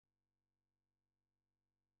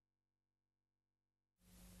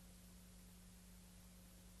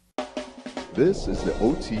This is the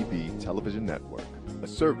OTB Television Network, a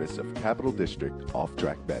service of Capital District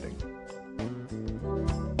Offtrack Betting.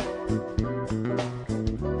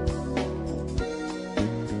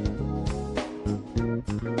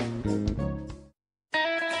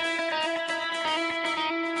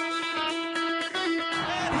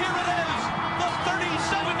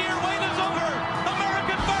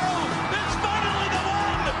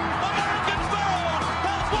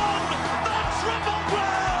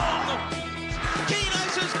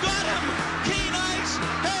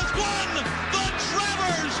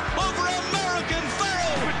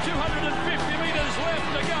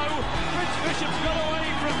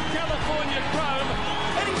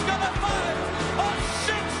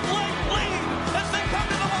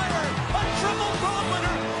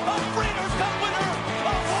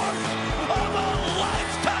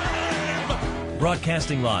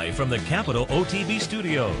 Broadcasting live from the Capital OTB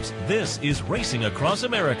studios, this is Racing Across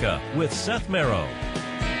America with Seth Merrow.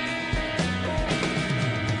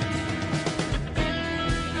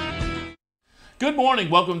 Good morning.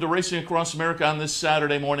 Welcome to Racing Across America on this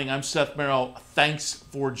Saturday morning. I'm Seth Merrow. Thanks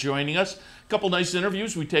for joining us. A couple nice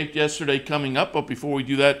interviews we taped yesterday coming up, but before we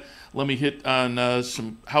do that, let me hit on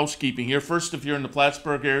some housekeeping here. First, if you're in the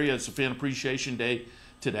Plattsburgh area, it's a Fan Appreciation Day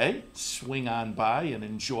today. Swing on by and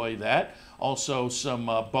enjoy that. Also, some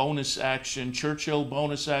bonus action, Churchill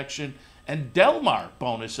bonus action, and Delmar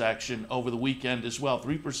bonus action over the weekend as well.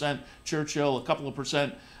 3% Churchill, a couple of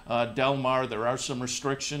percent Delmar. There are some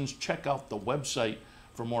restrictions. Check out the website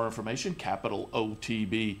for more information,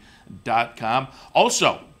 capitalotb.com.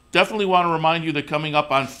 Also, definitely want to remind you that coming up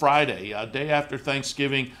on Friday, day after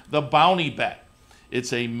Thanksgiving, the Bounty Bet.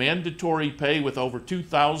 It's a mandatory pay with over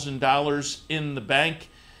 $2,000 in the bank.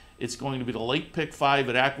 It's going to be the late pick 5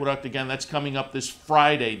 at Aqueduct. Again, that's coming up this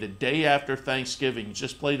Friday, the day after Thanksgiving.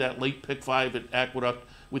 Just play that late pick 5 at Aqueduct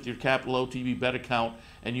with your Capital OTB bet account,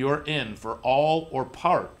 and you're in for all or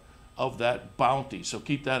part of that bounty. So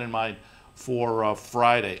keep that in mind for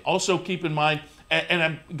Friday. Also keep in mind, and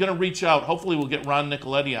I'm going to reach out, hopefully we'll get Ron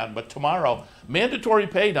Nicoletti on, but tomorrow, mandatory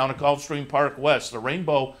pay down at Gulfstream Park West, the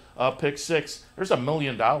Rainbow Pick 6. There's $1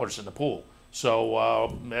 million in the pool.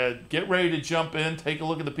 So get ready to jump in. Take a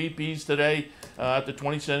look at the PPs today at the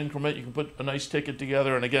 20-cent increment. You can put a nice ticket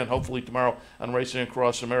together. And again, hopefully tomorrow on Racing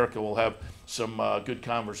Across America, we'll have some good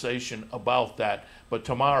conversation about that. But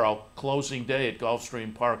tomorrow, closing day at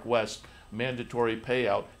Gulfstream Park West, mandatory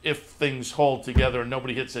payout. If things hold together and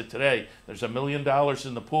nobody hits it today, there's $1 million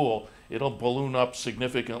in the pool. It'll balloon up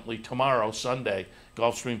significantly tomorrow, Sunday,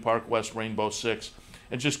 Gulfstream Park West, Rainbow 6.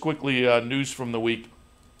 And just quickly, news from the week.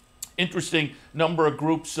 Interesting number of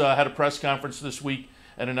groups had a press conference this week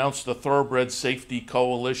and announced the Thoroughbred Safety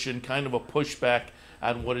Coalition, kind of a pushback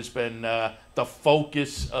on what has been the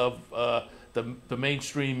focus of the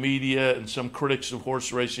mainstream media and some critics of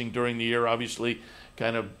horse racing during the year, obviously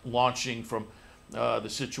kind of launching from the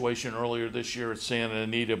situation earlier this year at Santa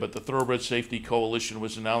Anita. But the Thoroughbred Safety Coalition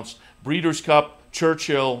was announced. Breeders' Cup,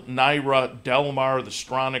 Churchill, Naira, Delmar, the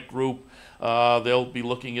Stronach Group. They'll be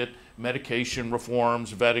looking at medication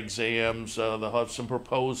reforms, vet exams. They'll have some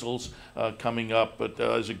proposals coming up, but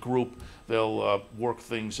as a group, they'll work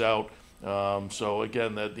things out. So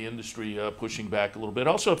again, the industry pushing back a little bit.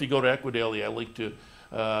 Also, if you go to Equidaily, I linked to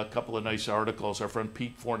a couple of nice articles. Our friend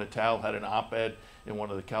Pete Fornatal had an op-ed in one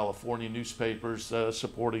of the California newspapers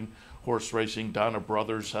supporting horse racing. Donna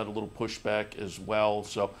Brothers had a little pushback as well.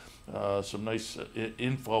 So some nice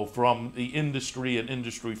info from the industry and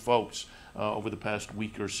industry folks over the past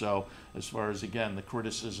week or so, as far as, again, the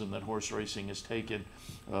criticism that horse racing has taken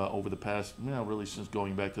over the past, really since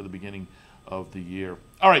going back to the beginning of the year.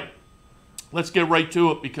 All right, let's get right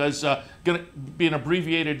to it, because going to be an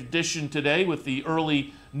abbreviated edition today with the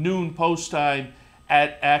early noon post time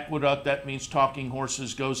at Aqueduct. That means Talking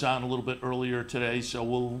Horses goes on a little bit earlier today, so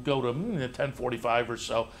we'll go to 10:45 or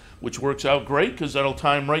so, which works out great because that'll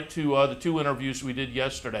time right to the two interviews we did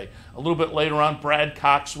yesterday. A little bit later on, Brad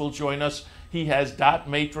Cox will join us. He has Dot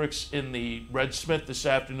Matrix in the Red Smith this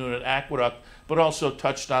afternoon at Aqueduct, but also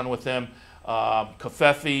touched on with him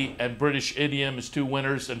Covfefe and British Idiom as two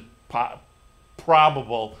winners and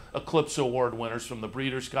probable Eclipse Award winners from the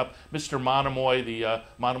Breeders' Cup. Mr. Monomoy, the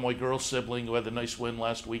Monomoy girl sibling who had the nice win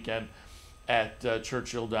last weekend at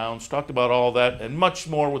Churchill Downs. Talked about all that and much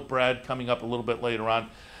more with Brad coming up a little bit later on.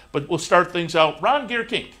 But we'll start things out. Ron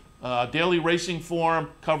Gierkink, Daily Racing Form,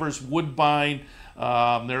 covers Woodbine. There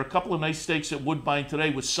are a couple of nice stakes at Woodbine today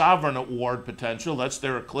with Sovereign Award potential. That's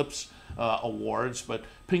their Eclipse Awards. But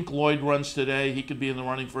Pink Lloyd runs today. He could be in the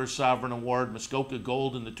running for a Sovereign Award. Muskoka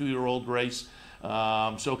Gold in the 2-year-old race.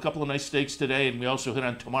 So a couple of nice stakes today. And we also hit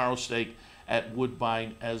on tomorrow's stake at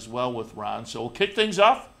Woodbine as well with Ron. So we'll kick things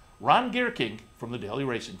off. Ron Gierkink from the Daily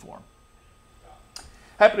Racing Form.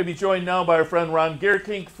 Happy to be joined now by our friend Ron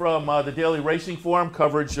Gierkink from the Daily Racing Form,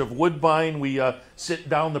 coverage of Woodbine. We sit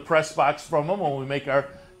down the press box from him when we make our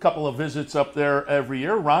couple of visits up there every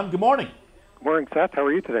year. Ron, good morning. Good morning, Seth. How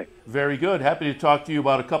are you today? Very good. Happy to talk to you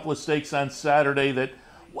about a couple of stakes on Saturday that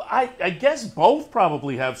I guess both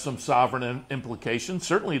probably have some sovereign implications.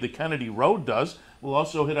 Certainly the Kennedy Road does. We'll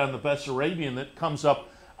also hit on the Bessarabian that comes up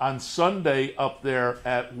on Sunday up there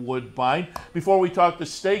at Woodbine. Before we talk the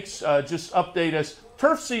stakes, just update us.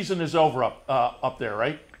 Turf season is over up there,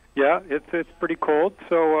 right? Yeah, it's pretty cold.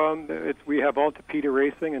 So we have all Tapeta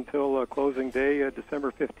racing until closing day,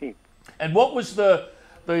 December 15th. And what was the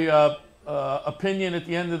opinion at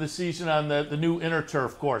the end of the season on the new inner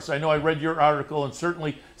turf course? I know I read your article, and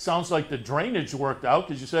certainly sounds like the drainage worked out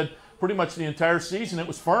because you said pretty much the entire season it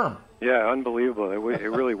was firm. Yeah, unbelievable. It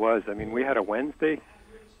really was. I mean, we had a Wednesday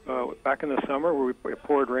back in the summer where it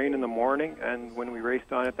poured rain in the morning, and when we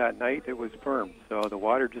raced on it that night, it was firm. So the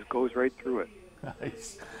water just goes right through it.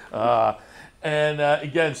 Nice.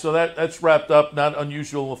 Again, so that's wrapped up. Not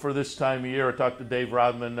unusual for this time of year. I talked to Dave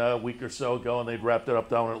Rodman a week or so ago, and they'd wrapped it up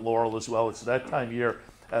down at Laurel as well. It's that time of year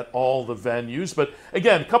at all the venues. But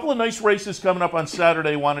again, a couple of nice races coming up on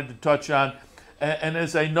Saturday wanted to touch on. And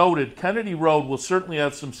as I noted, Kennedy Road will certainly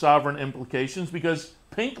have some sovereign implications because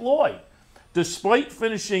Pink Lloyd, despite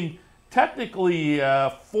finishing technically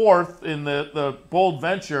fourth in the Bold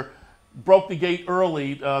Venture, broke the gate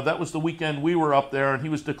early. That was the weekend we were up there, and he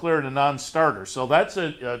was declared a non-starter. So that's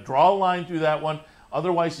a draw line through that one.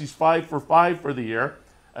 Otherwise, he's 5 for 5 for the year.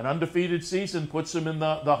 An undefeated season puts him in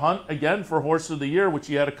the hunt again for Horse of the Year, which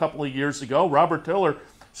he had a couple of years ago. Robert Tiller,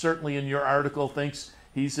 certainly in your article, thinks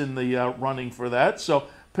he's in the running for that. So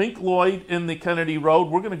Pink Lloyd in the Kennedy Road.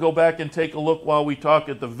 We're going to go back and take a look while we talk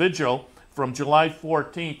at the Vigil from July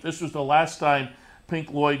 14th. This was the last time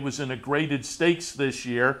Pink Lloyd was in a graded stakes this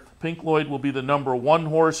year. Pink Lloyd will be the number 1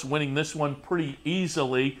 horse, winning this one pretty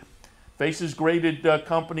easily. Faces graded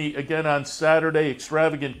company again on Saturday.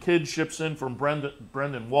 Extravagant Kid ships in from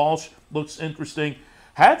Brendan Walsh. Looks interesting.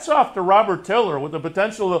 Hats off to Robert Tiller with a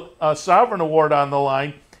potential Sovereign Award on the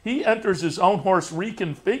line. He enters his own horse,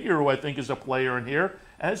 Reconfigure, who I think is a player in here,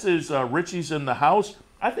 as is Richie's in the house.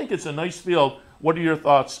 I think it's a nice field. What are your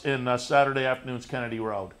thoughts in Saturday afternoon's Kennedy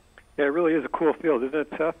Road? Yeah, it really is a cool field, isn't it,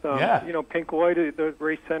 Seth? Yeah. You know, Pink Lloyd, the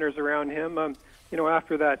race centers around him. You know,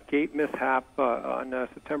 after that gate mishap on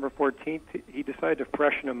September 14th, he decided to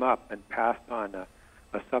freshen him up and passed on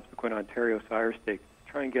a subsequent Ontario Sire Stakes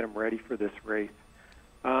to try and get him ready for this race.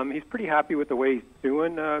 He's pretty happy with the way he's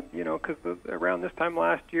doing, you know, because around this time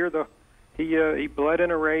last year, he bled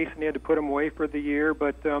in a race and he had to put him away for the year.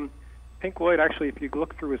 But Pink Lloyd, actually, if you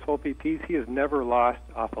look through his whole PPs, he has never lost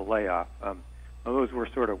off a layoff. Those were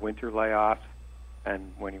sort of winter layoffs,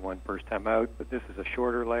 and when he won first time out, but this is a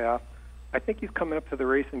shorter layoff. I think he's coming up to the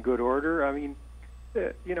race in good order. I mean,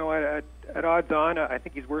 you know, at odds on, I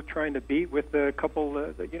think he's worth trying to beat with a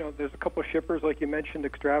couple, you know, there's a couple of shippers, like you mentioned,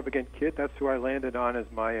 Extravagant Kid. That's who I landed on as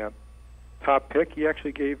my top pick. He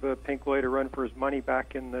actually gave Pink Lloyd a run for his money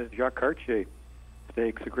back in the Jacques Cartier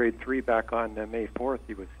Stakes, a grade 3 back on May 4th.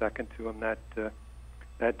 He was second to him that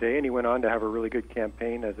day, and he went on to have a really good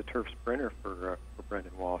campaign as a turf sprinter for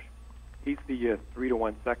Brendan Walsh. He's the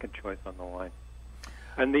 3-1 second choice on the line.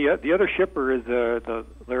 And the other shipper is the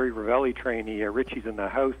Larry Ravelli trainee, Richie's in the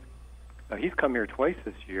house. He's come here twice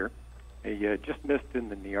this year. He just missed in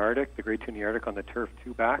the Nearctic, the Grade 2 Nearctic on the turf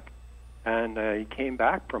 2 back, and he came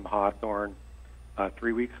back from Hawthorne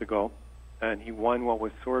 3 weeks ago, and he won what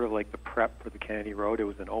was sort of like the prep for the Kennedy Road. It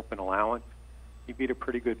was an open allowance. He beat a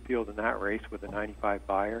pretty good field in that race with a 95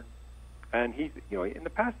 buyer. And he's, you know, in the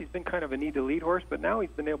past he's been kind of a need-to-lead horse, but now he's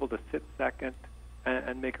been able to sit second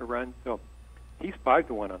and make a run. So he's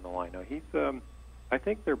 5-1 on the line now. He's, I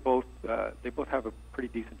think they both have a pretty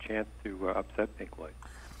decent chance to upset Pink Lloyd.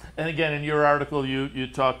 And again, in your article, you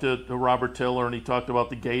talked to Robert Tiller, and he talked about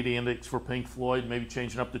the gait index for Pink Lloyd, maybe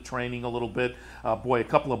changing up the training a little bit. Boy, a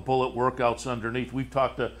couple of bullet workouts underneath. We've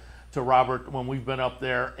talked to Robert when we've been up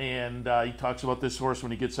there, and he talks about this horse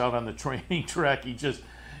when he gets out on the training track.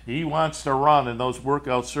 He wants to run, and those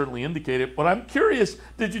workouts certainly indicate it. But I'm curious,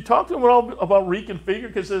 did you talk to him at all about Reconfigure?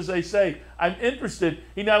 Because as they say, I'm interested.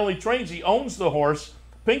 He not only trains, he owns the horse.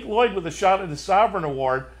 Pink Lloyd with a shot at the Sovereign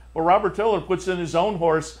Award. But Robert Tiller puts in his own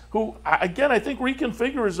horse, who, again, I think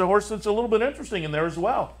Reconfigure is a horse that's a little bit interesting in there as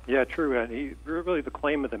well. Yeah, true. And he's really the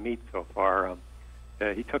claim of the meet so far.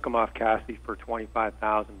 He took him off Cassie for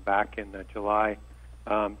 $25,000 back in July.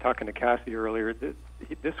 Talking to Cassie earlier,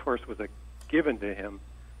 this horse was given to him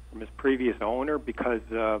his previous owner because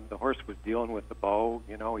the horse was dealing with the bow.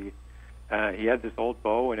 He had this old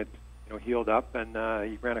bow, and it's healed up, and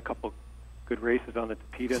he ran a couple good races on the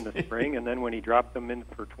Tapeta in the spring, and then when he dropped them in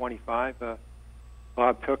for 25,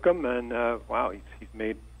 Bob took him, and wow, he's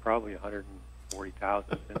made probably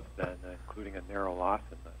 140,000 since then, including a narrow loss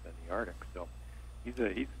in the Arctic. So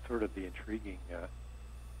he's sort of the intriguing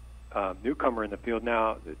newcomer in the field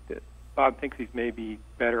now. Bob thinks he's maybe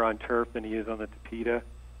better on turf than he is on the Tapeta.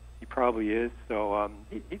 He probably is. So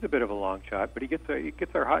he's a bit of a long shot, but he gets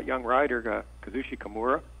our hot young rider, Kazushi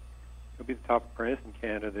Kimura. He'll be the top apprentice in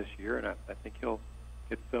Canada this year, and I think he'll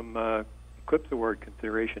get some Eclipse Award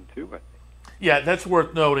consideration too, I think. Yeah, that's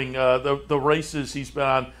worth noting. The races he's been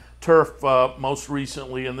on turf most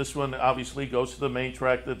recently, and this one obviously goes to the main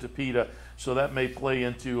track, the Tapeta, so that may play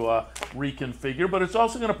into reconfigure, but it's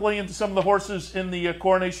also going to play into some of the horses in the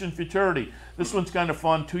Coronation Futurity. This one's kind of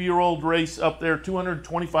fun, 2-year-old race up there,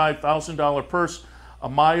 $225,000 purse, a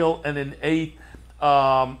mile and an eighth.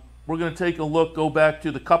 We're going to take a look, go back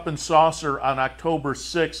to the Cup and Saucer on October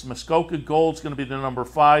 6th. Muskoka Gold's going to be the number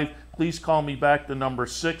 5. Please Call Me Back, the number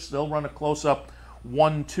 6. They'll run a close-up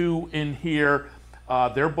 1-2 in here.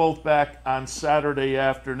 They're both back on Saturday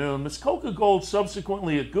afternoon. Muskoka Gold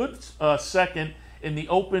subsequently a good second in the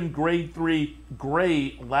Open Grade 3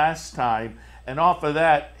 Gray last time. And off of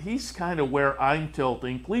that, he's kind of where I'm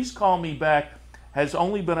tilting. Please Call Me Back has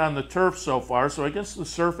only been on the turf so far, so I guess the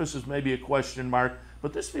surface is maybe a question mark.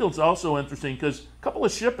 But this field's also interesting because a couple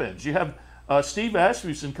of ship-ins. You have Steve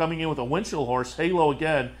Asmussen coming in with a Winchell horse, Halo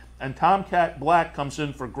again, and Tomcat Black comes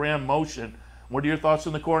in for Grand Motion. What are your thoughts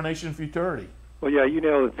on the Coronation Futurity? Well, yeah, you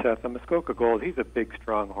nailed it, Seth. On Muskoka Gold, he's a big,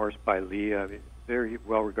 strong horse by Lee. Very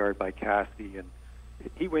well regarded by Cassie, and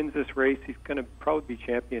he wins this race. He's going to probably be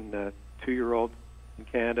champion 2-year-old in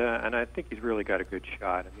Canada, and I think he's really got a good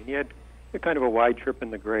shot. I mean, he had kind of a wide trip in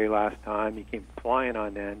the Gray last time. He came flying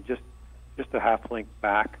on end, just a half length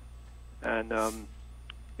back, and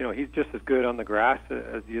he's just as good on the grass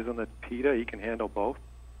as he is on the Tapeta. He can handle both.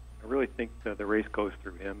 I really think the race goes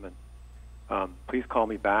through him, and Please Call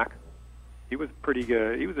Me Back. He was pretty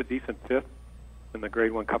good. He was a decent fifth in the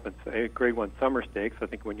Grade 1 Cup and Grade 1 Summer Stakes, I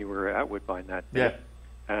think, when you were at Woodbine that day.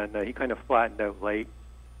 Yeah. And he kind of flattened out late,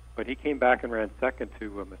 but he came back and ran second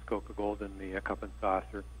to Muskoka Gold in the Cup and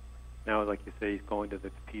Saucer. Now, like you say, he's going to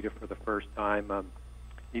the Tapeta for the first time.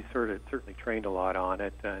 He's certainly trained a lot on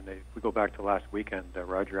it, and if we go back to last weekend,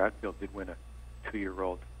 Roger Atfield did win a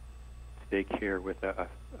 2-year-old stake here with a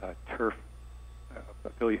turf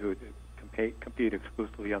filly who competed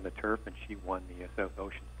exclusively on the turf, and she won the South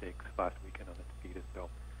Ocean Stakes last weekend on the Tapeta. So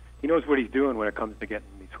he knows what he's doing when it comes to getting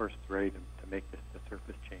these horses ready to make the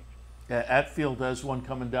surface change. Yeah, Atfield has one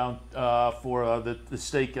coming down for the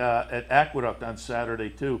stake at Aqueduct on Saturday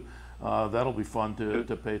too. That'll be fun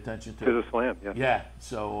to pay attention to. To the Slam, yeah. Yeah,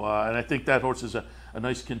 so and I think that horse is a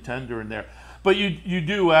nice contender in there. But you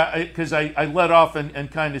do, because I led off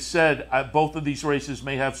and kind of said both of these races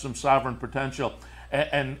may have some sovereign potential.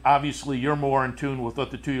 And obviously you're more in tune with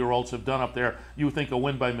what the 2-year-olds have done up there. You think a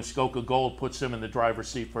win by Muskoka Gold puts him in the driver's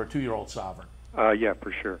seat for a 2-year-old sovereign? Yeah,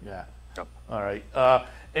 for sure. Yeah. Yep. All right.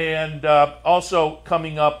 And also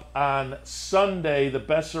coming up on Sunday, the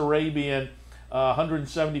Bessarabian,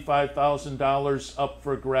 $175,000 up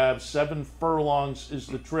for grabs. 7 furlongs is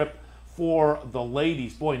the trip for the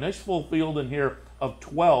ladies. Boy, nice full field in here of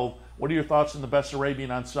 12. What are your thoughts on the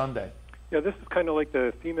Bessarabian on Sunday? Yeah, this is kind of like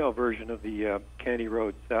the female version of the Candy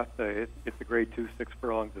Road, Seth. It's a Grade 2 6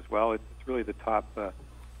 furlongs as well. It's really the top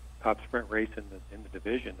sprint race in the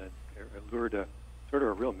division, and it lured sort of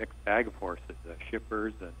a real mixed bag of horses,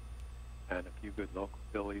 shippers and a few good local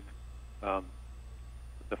fillies.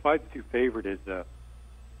 The 5-2 favorite is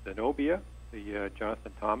Zenobia, the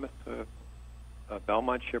Jonathan Thomas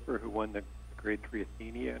Belmont shipper who won the Grade 3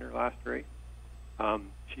 Athenia in her last race.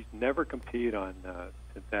 She's never competed on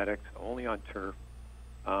synthetics, only on turf.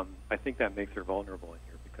 I think that makes her vulnerable in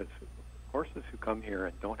here because horses who come here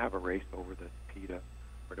and don't have a race over the Tapeta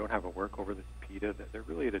or don't have a work over the Tapeta, they're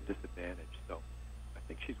really at a disadvantage. So I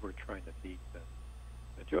think she's worth trying to beat.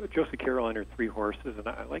 Josie Carroll entered 3 horses, and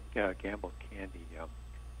I like Gamble's Candy, a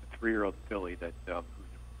 3-year-old filly that who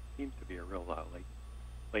seems to be a real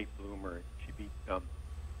late bloomer. She beat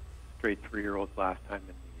straight 3-year-olds last time in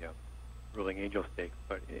the Ruling Angel Stakes,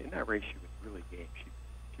 but in that race she was really game. She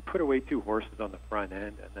put away 2 horses on the front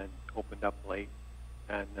end and then opened up late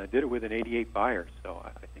and did it with an 88 buyer. So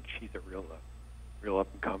I think she's a real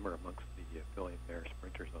up-and-comer amongst the filly and mare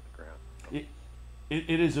sprinters on the ground. So.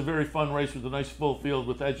 It is a very fun race with a nice full field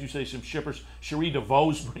with, as you say, some shippers. Cherie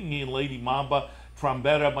DeVos bringing in Lady Mamba.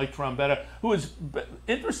 Mike Trombetta, who is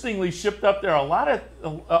interestingly shipped up there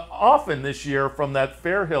often this year from that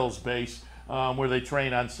Fair Hills base where they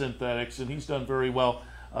train on synthetics, and he's done very well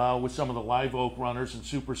with some of the Live Oak runners, and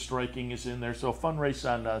Super Striking is in there. So a fun race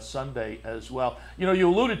on Sunday as well. You know, you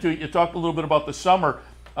alluded to it. You talked a little bit about the summer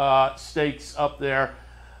stakes up there.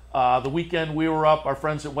 The weekend we were up, our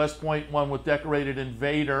friends at West Point won with Decorated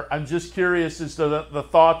Invader. I'm just curious as to the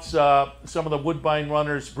thoughts, some of the Woodbine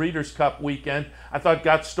runners, Breeders' Cup weekend. I thought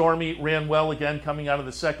Got Stormy ran well again coming out of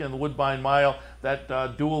the second in the Woodbine Mile.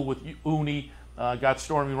 That duel with Uni, Got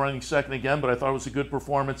Stormy running second again, but I thought it was a good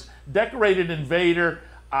performance. Decorated Invader,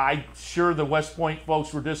 I'm sure the West Point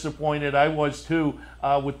folks were disappointed. I was too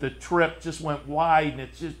with the trip. Just went wide, and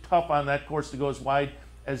it's just tough on that course to go as wide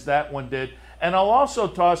as that one did. And I'll also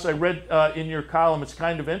toss, I read in your column, it's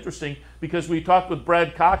kind of interesting because we talked with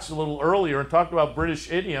Brad Cox a little earlier and talked about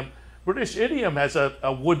British Idiom. British Idiom has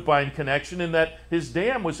a Woodbine connection in that his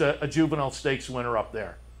dam was a juvenile stakes winner up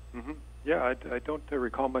there. Mm-hmm. Yeah, I don't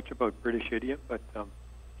recall much about British Idiom, but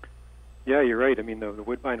yeah, you're right. I mean, the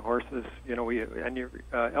Woodbine horses, you know,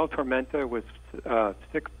 El Tormenta was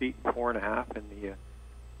 6 beat 4.5 in the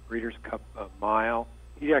Breeders' Cup mile.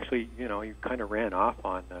 He actually, you know, he kind of ran off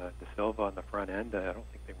on De Silva on the front end. I don't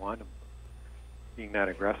think they wanted him being that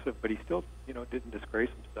aggressive, but he still, you know, didn't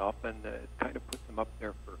disgrace himself, and it kind of puts him up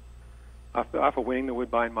there for off of winning the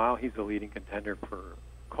Woodbine Mile. He's a co-leading contender for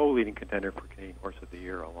Canadian Horse of the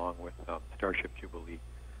Year, along with Starship Jubilee,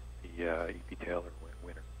 the E.P. Taylor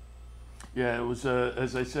winner. Yeah, it was,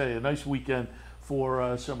 as I say, a nice weekend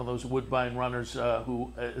for some of those Woodbine runners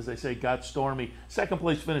who, as I say, got stormy. Second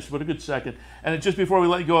place finish, but a good second. And just before we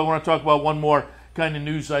let you go, I want to talk about one more kind of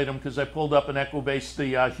news item because I pulled up in Equibase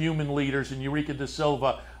the human leaders, and Eureka De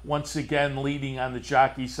Silva once again leading on the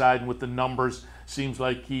jockey side, and with the numbers, seems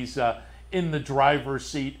like he's in the driver's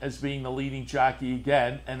seat as being the leading jockey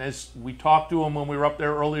again. And as we talked to him when we were up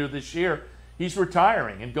there earlier this year, he's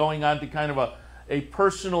retiring and going on to kind of a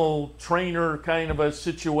personal trainer kind of a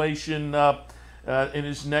situation in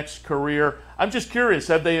his next career. I'm just curious,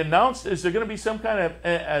 have they announced, is there going to be some kind of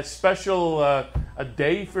a special a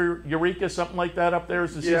day for Eureka, something like that up there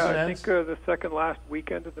as the season ends? Yeah, I think the second last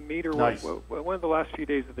weekend of the meet, or nice. one of the last few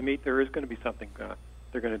days of the meet, there is going to be something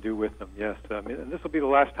they're going to do with him, yes. And this will be the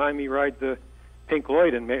last time he rides Pink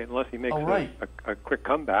Lloyd, unless he makes a quick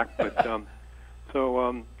comeback. But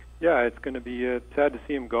yeah, it's going to be sad to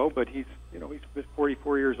see him go, but he's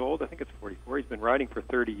 44 years old. I think it's 44. He's been riding for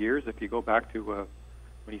 30 years. If you go back to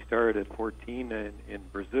when he started at 14 in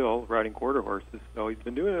Brazil, riding quarter horses. So he's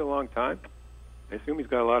been doing it a long time. I assume he's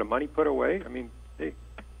got a lot of money put away. I mean, hey,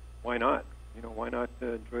 why not? You know, why not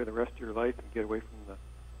enjoy the rest of your life and get away from the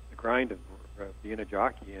grind of being a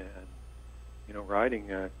jockey and, you know, riding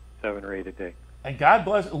 7 or 8 a day. And God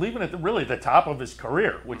bless, leaving at really the top of his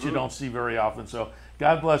career, which you don't see very often. So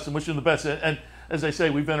God bless him. Wish him the best. And as I say,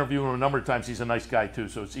 we've interviewed him a number of times. He's a nice guy, too,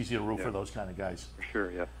 so it's easy to root for those kind of guys. For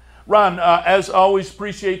sure, yeah. Ron, as always,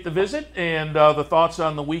 appreciate the visit and the thoughts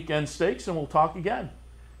on the weekend stakes, and we'll talk again.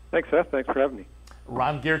 Thanks, Seth. Thanks for having me.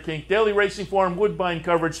 Ron Gierkink, Daily Racing Forum, Woodbine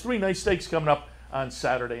coverage. 3 nice stakes coming up on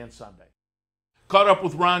Saturday and Sunday. Caught up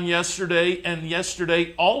with Ron yesterday, and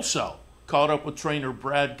yesterday also caught up with trainer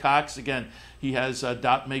Brad Cox. Again, he has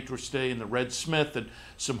Dot Matrix Day and the Red Smith and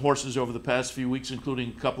some horses over the past few weeks,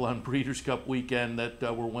 including a couple on Breeders' Cup weekend that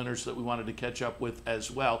were winners that we wanted to catch up with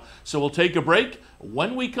as well. So we'll take a break.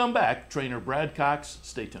 When we come back, trainer Brad Cox,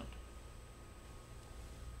 stay tuned.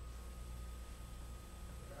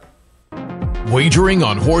 Wagering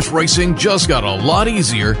on horse racing just got a lot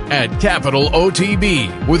easier at Capital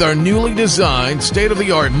OTB with our newly designed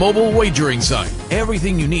state-of-the-art mobile wagering site.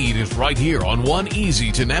 Everything you need is right here on one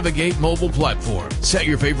easy-to-navigate mobile platform. Set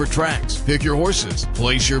your favorite tracks, pick your horses,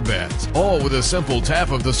 place your bets, all with a simple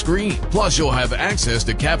tap of the screen. Plus, you'll have access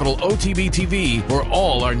to Capital OTB TV for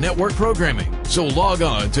all our network programming. So log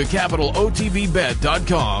on to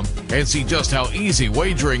CapitalOTBBet.com and see just how easy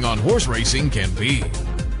wagering on horse racing can be.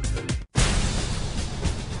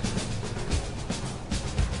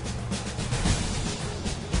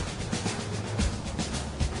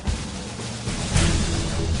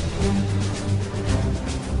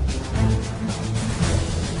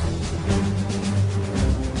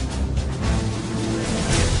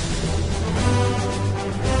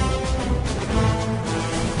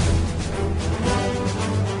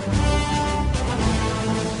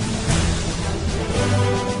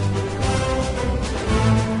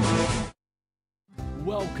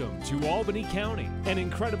 Albany County, an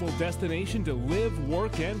incredible destination to live,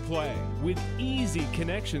 work, and play, with easy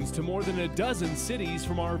connections to more than a dozen cities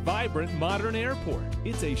from our vibrant modern airport.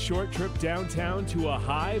 It's a short trip downtown to a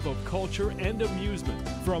hive of culture and amusement,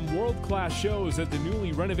 from world-class shows at the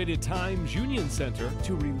newly renovated Times Union Center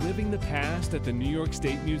to reliving the past at the New York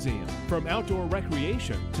State Museum. From outdoor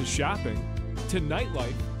recreation to shopping to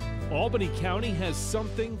nightlife, Albany County has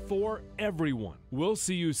something for everyone. We'll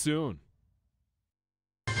see you soon.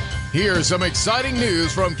 Here's some exciting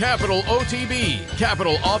news from Capital OTB.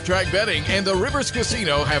 Capital Offtrack Betting and the Rivers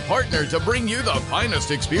Casino have partnered to bring you the finest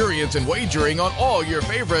experience in wagering on all your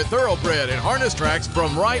favorite thoroughbred and harness tracks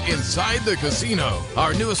from right inside the casino.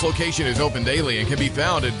 Our newest location is open daily and can be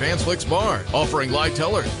found at Van Flick's Bar, offering live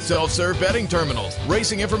tellers, self-serve betting terminals,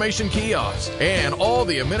 racing information kiosks, and all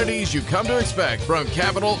the amenities you come to expect from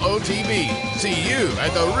Capital OTB. See you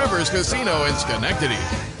at the Rivers Casino in Schenectady.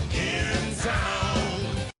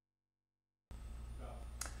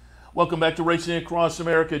 Welcome back to Racing Across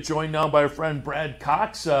America, joined now by our friend Brad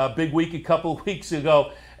Cox. Big week a couple of weeks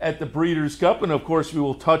ago at the Breeders' Cup, and of course we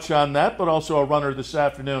will touch on that, but also a runner this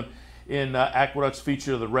afternoon in Aqueduct's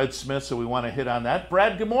feature of the Red Smith, so we want to hit on that.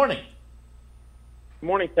 Brad, good morning. Good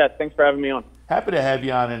morning, Seth. Thanks for having me on. Happy to have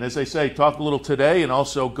you on, and as I say, talk a little today and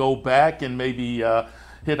also go back and maybe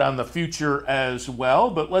hit on the future as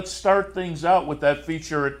well. But let's start things out with that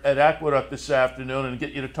feature at Aqueduct this afternoon and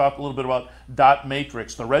get you to talk a little bit about Dot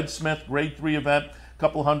Matrix. The Red Smith Grade 3 event, a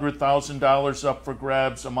couple $100,000 up for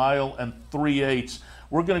grabs, 1 mile and 3/8.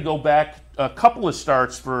 We're going to go back a couple of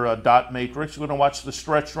starts for Dot Matrix. We're going to watch the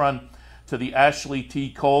stretch run to the Ashley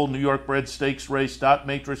T. Cole New York Bred Stakes race. Dot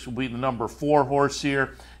Matrix will be the number 4 horse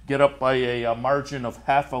here, get up by a margin of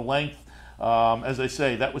half a length. As I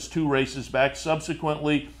say, that was 2 races back.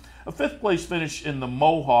 Subsequently, a 5th place finish in the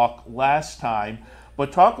Mohawk last time.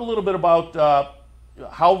 But talk a little bit about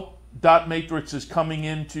how Dot Matrix is coming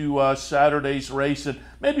into Saturday's race, and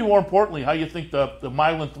maybe more importantly, how you think the 1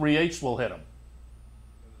 mile and 3/8 will hit him.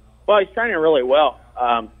 Well, he's training really well.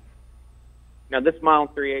 Now, this 1 mile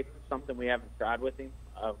and 3/8 is something we haven't tried with him.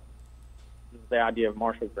 This is the idea of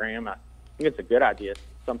Marshall Graham. I think it's a good idea. It's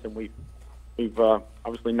something we've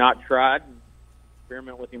obviously not tried.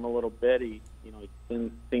 Experiment with him a little bit. He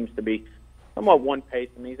seems to be somewhat one pace.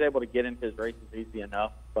 I mean, he's able to get into his races easy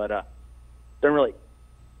enough, but doesn't really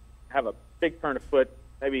have a big turn of foot.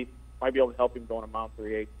 Maybe might be able to help him going 1 mile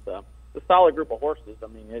 3/8. It's a solid group of horses. I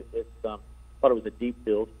mean, thought it was a deep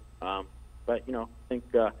field, but I think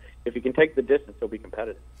if he can take the distance, he'll be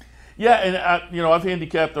competitive. Yeah, and I've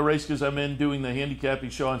handicapped the race because I'm in doing the handicapping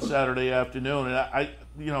show on Saturday afternoon,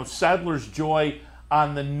 and Sadler's Joy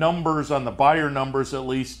on the numbers, on the buyer numbers at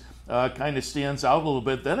least, kind of stands out a little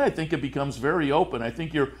bit. Then I think it becomes very open. I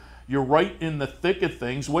think you're right in the thick of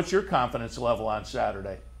things. What's your confidence level on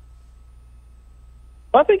Saturday?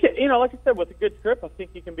 Well, I think, like I said, with a good trip, I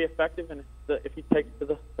think he can be effective. And if he takes to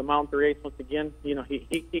the 1 mile 3/8 once again,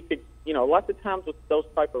 he could, lots of times with those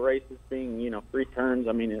type of races being, 3 turns,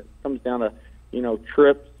 I mean, it comes down to,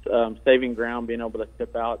 trips, saving ground, being able to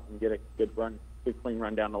tip out and get a good run, good clean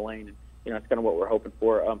run down the lane. And, that's kind of what we're hoping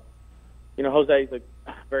for. Jose's a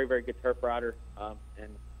very, very good turf rider.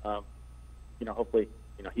 Hopefully,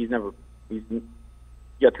 he's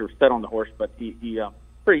yet to set on the horse, but he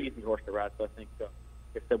pretty easy horse to ride. So I think, like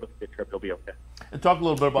I said, with a good trip, he'll be okay. And talk a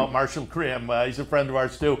little bit about Marshall Graham. He's a friend of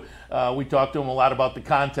ours, too. We talk to him a lot about the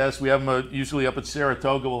contest. We have him usually up at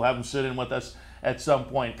Saratoga. We'll have him sit in with us at some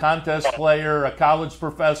point. Contest player, a college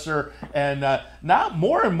professor, and now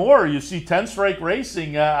more and more you see 10-strike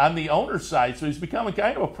racing on the owner's side. So he's becoming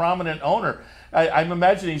kind of a prominent owner. I'm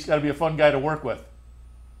imagining he's got to be a fun guy to work with.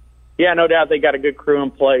 Yeah, no doubt. They got a good crew in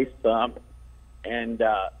place, and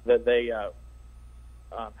that they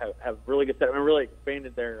have really good setup and really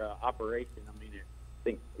expanded their operation. I mean, I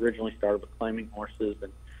think originally started with claiming horses,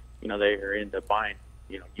 and they are into buying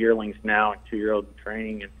yearlings now and 2-year-old in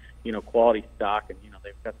training, and quality stock, and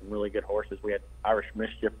they've got some really good horses. We had Irish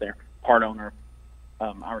Mischief there, part owner.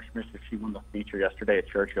 Irish Mischief, she won the feature yesterday at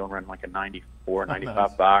Churchill and ran like a 94,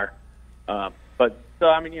 95 buyer. But so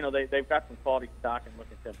I mean, they've got some quality stock and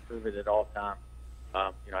looking to improve it at all times.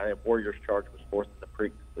 I think Warriors Charge was 4th in the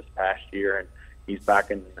Preakness this past year, and he's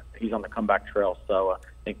on the comeback trail. So I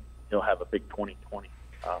think he'll have a big 2020.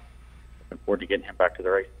 Looking forward to getting him back to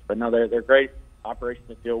the races. But no, they're great operation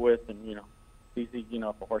to deal with, and it's easy.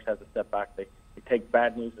 If a horse has a setback, they take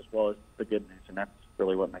bad news as well as the good news, and that's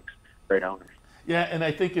really what makes great owners. Yeah, and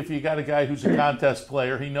I think if you got a guy who's a contest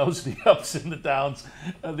player, he knows the ups and the downs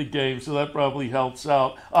of the game, so that probably helps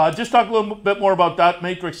out. Just talk a little bit more about Dot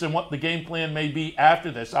Matrix and what the game plan may be after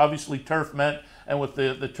this. Obviously, turf meant, and with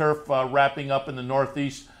the turf wrapping up in the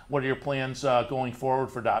Northeast, what are your plans going forward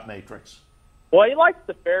for Dot Matrix? Well, he likes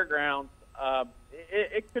the fairgrounds.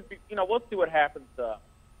 It could be, we'll see what happens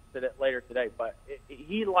later today. But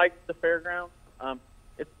he likes the fairgrounds.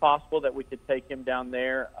 It's possible that we could take him down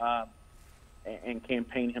there and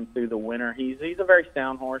campaign him through the winter. He's a very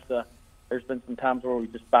sound horse. There's been some times where we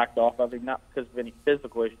just backed off of him, not because of any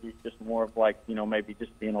physical issues, just more of like, maybe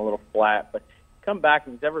just being a little flat. But come back,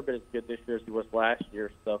 and he's every bit as good this year as he was last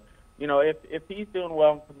year. So, if he's doing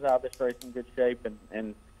well and comes out of this race in good shape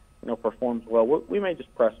and performs well, we may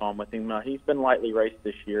just press on with him. He's been lightly raced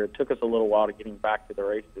this year. It took us a little while to get him back to the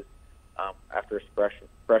races after his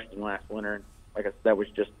freshening last winter. And like I said, that was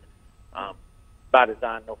just by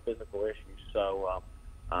design, no physical issues. So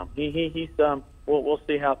we'll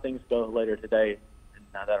see how things go later today, and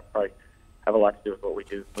that'll probably have a lot to do with what we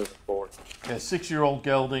do moving forward. Yeah, 6-year-old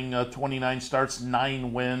gelding, 29 starts,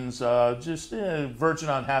 9 wins, just verging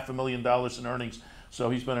on $500,000 in earnings. So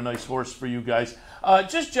he's been a nice horse for you guys.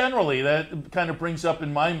 Just generally, that kind of brings up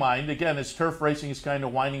in my mind, again, as turf racing is kind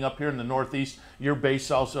of winding up here in the Northeast, your base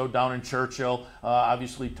also down in Churchill,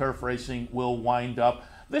 obviously turf racing will wind up.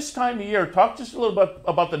 This time of year, talk just a little bit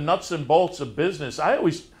about the nuts and bolts of business. I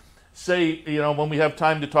always say, when we have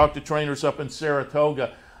time to talk to trainers up in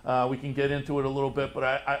Saratoga, we can get into it a little bit,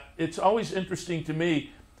 but it's always interesting to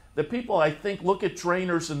me that people, I think, look at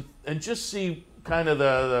trainers and just see kind of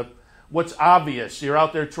the what's obvious. You're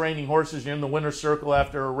out there training horses, you're in the winner's circle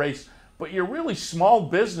after a race, but you're really small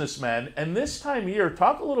businessmen. And this time of year,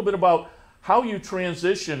 talk a little bit about how you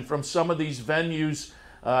transition from some of these venues,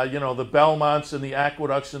 the Belmonts and the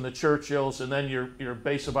Aqueducts and the Churchills, and then your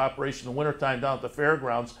base of operation in the wintertime down at the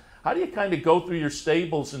fairgrounds. How do you kind of go through your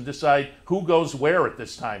stables and decide who goes where at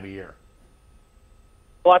this time of year?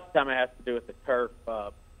 A lot of the time it has to do with the turf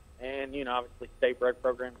and, obviously state bred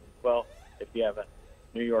programs as well. If you have a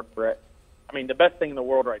New York bred. I mean, the best thing in the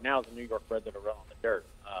world right now is a New York bred that are run on the dirt.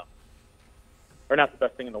 Or not the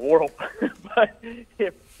best thing in the world, but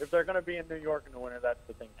if they're going to be in New York in the winter, that's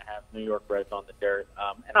the thing to have, New York breds on the dirt.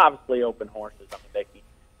 And obviously open horses. I mean, they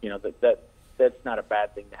can, that's not a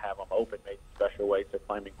bad thing to have them open, made special weights. Their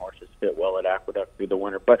climbing horses fit well at Aqueduct through the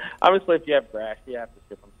winter. But obviously, if you have grass, you have to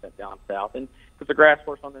get them sent down south. And because the grass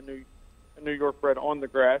horse on the New York bred on the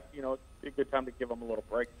grass, it's a good time to give them a little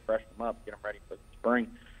break, freshen them up, get them ready for the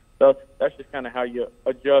spring. So that's just kind of how you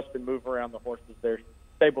adjust and move around the horses. They're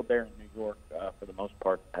stabled there in New York for the most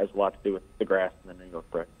part. It has a lot to do with the grass and the New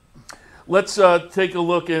York bred. Let's take a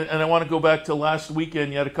look, and I want to go back to last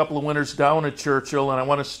weekend. You had a couple of winners down at Churchill, and I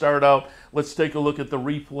want to start out. Let's take a look at the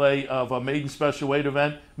replay of a maiden special weight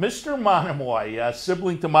event. Mr. Monomoy,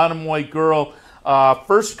 sibling to Monomoy Girl,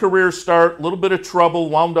 first career start, a little bit of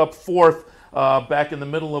trouble, wound up 4th back in the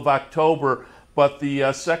middle of October. But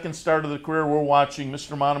the second start of the career we're watching,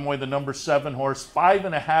 Mr. Monomoy, the number 7 horse,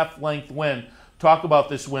 5.5 length win. Talk about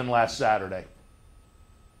this win last Saturday.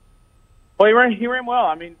 Well, he ran well.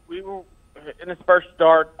 I mean, we were in his first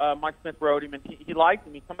start. Mike Smith rode him, and he liked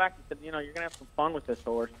him. He come back and said, you're going to have some fun with this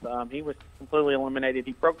horse. He was completely eliminated.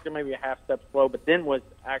 He broke to maybe a half step slow, but then was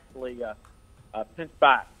actually pinched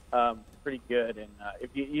back pretty good. And if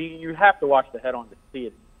you have to watch the head on to see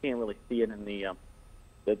it. You can't really see it in the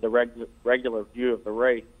regular view of the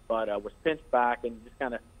race, but was pinched back and just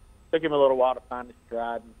kind of took him a little while to find his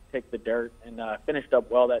stride and take the dirt, and finished up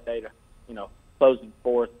well that day to, closing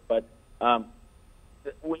 4th. But I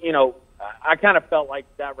kind of felt like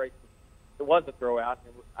that race, it was a throwout.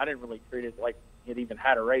 I didn't really treat it like it even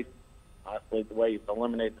had a race, honestly, the way he was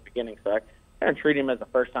eliminated in the beginning. So I kind of treat him as a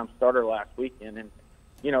first-time starter last weekend. And,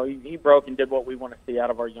 he broke and did what we want to see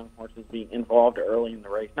out of our young horses, being involved early in the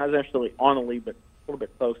race. Not necessarily on the lead, but a little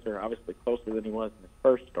bit closer, obviously closer than he was in his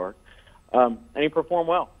first start. And he performed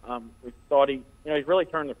well. We thought he's really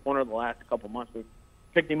turned the corner the last couple months. We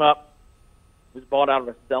picked him up. He was bought out of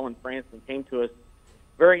a cell in France and came to us.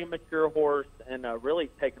 Very immature horse, and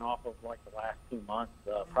really taken off of like the last 2 months.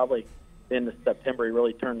 Probably the end of September, he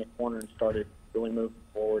really turned the corner and started really moving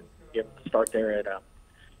forward. Give him a start there at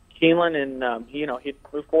Keeneland, and he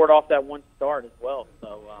moved forward off that one start as well.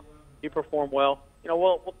 So he performed well.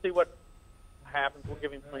 We'll see what happens. We'll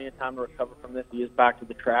give him plenty of time to recover from this. He is back to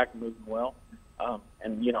the track and moving well.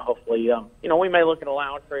 And hopefully, we may look at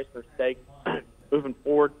allowance race for stake moving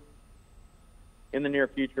forward in the near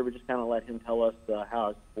future. We just kind of let him tell us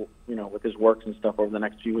how, with his works and stuff over the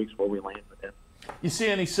next few weeks where we land with him. You see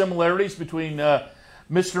any similarities between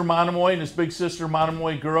Mr. Monomoy and his big sister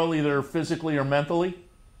Monomoy Girl, either physically or mentally?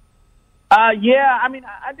 Yeah, I mean,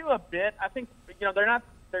 I do a bit. I think,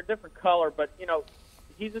 they're different color, but,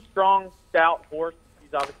 he's a strong, stout horse.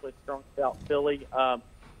 He's obviously a strong, stout filly.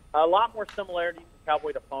 A lot more similarities in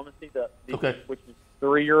Cowboy Diplomacy, which is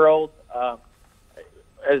 3-year-old,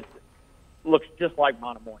 looks just like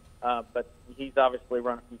Monomoy. But he's obviously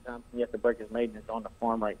run a few times, and he has to break his maiden. He's on the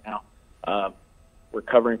farm right now,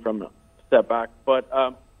 recovering from the setback. But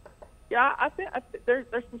yeah, I think there's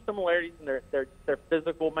some similarities in their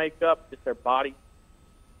physical makeup, just their body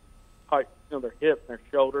height, their hips, their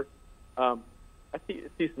shoulders. I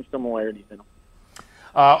see some similarities in them.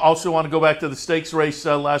 Also want to go back to the stakes race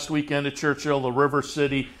last weekend at Churchill, the River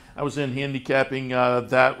City. I was in handicapping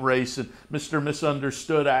that race, and Mr.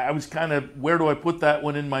 Misunderstood, I was kind of, where do I put that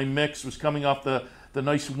one in my mix? Was coming off the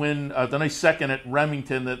nice win, the nice second at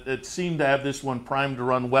Remington that seemed to have this one primed to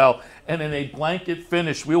run well. And in a blanket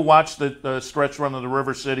finish, we'll watch the stretch run of the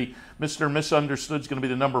River City. Mr. Misunderstood is going to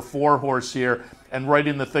be the number 4 horse here, and right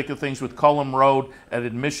in the thick of things with Cullum Road at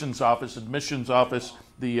Admissions Office,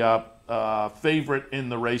 the favorite in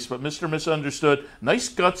the race. But Mr. Misunderstood,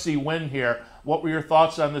 nice gutsy win here. What were your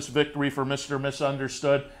thoughts on this victory for Mr.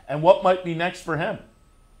 Misunderstood, and what might be next for him?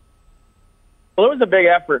 Well, it was a big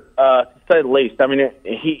effort, to say the least. I mean,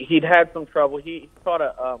 he'd had some trouble. He caught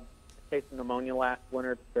a case of pneumonia last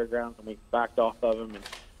winter at the fairgrounds, and we backed off of him. And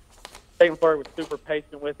Stephen Flurry was super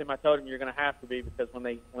patient with him. I told him you're going to have to be, because when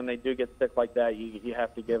they do get sick like that, you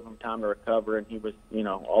have to give them time to recover. And he was,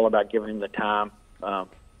 all about giving him the time,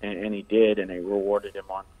 and he did, and they rewarded him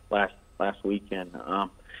on last weekend.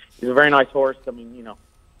 He's a very nice horse. I mean, I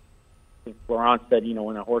think Florent said,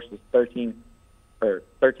 when a horse is 13 for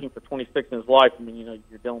 26 in his life, I mean,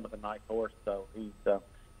 you're dealing with a nice horse. So he's,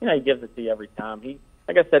 he gives it to you every time. He,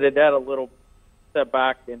 like I said, it had a little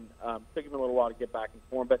setback, and took him a little while to get back in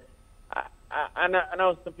form. But I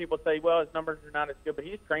know some people say, well, his numbers are not as good, but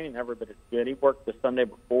he's training every bit as good. He worked the Sunday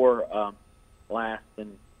before last,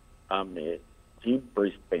 and he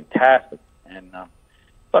breezed fantastic. And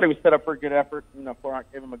thought he was set up for a good effort. Florent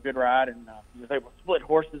gave him a good ride, and he was able to split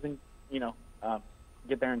horses and,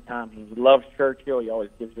 get there in time. He loves Churchill. He always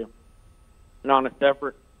gives you an honest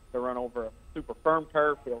effort to run over a super firm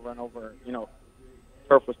turf. He'll run over,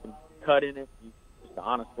 turf with some cut in it. He's just an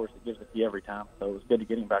honest horse that gives it to you every time. So it was good to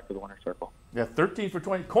get him back to the winner's circle. Yeah, 13 for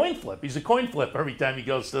 20. Coin flip. He's a coin flip every time he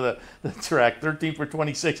goes to the track. 13 for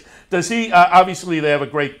 26. Does he, obviously they have a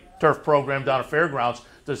great turf program down at Fairgrounds.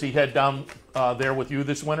 Does he head down there with you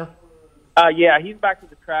this winter? Yeah, he's back to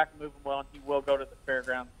the track, moving well, and he will go to the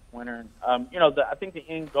Fairgrounds this winter. And, I think the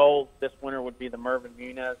end goal this winter would be the Mervyn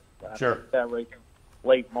Muniz. Sure. That race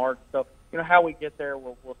late March. So, how we get there,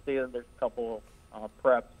 we'll see. There's a couple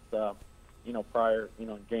preps, prior,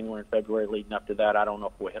 in January and February leading up to that. I don't know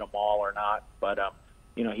if we'll hit them all or not, but,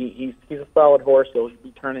 he's a solid horse. He'll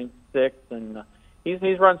be turning 6, and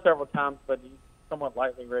he's run several times, but he's somewhat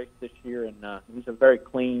lightly raced this year, and he's a very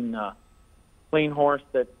clean horse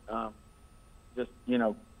that just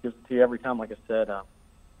gives it to you every time. Like I said,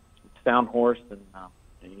 sound horse, and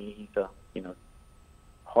he's a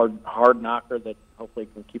hard knocker that hopefully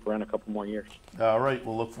can keep around a couple more years. All right,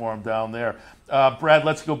 we'll look for him down there. Brad,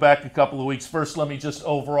 let's go back a couple of weeks. First, let me just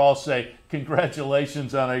overall say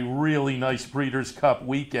congratulations on a really nice Breeders' Cup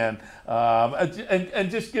weekend,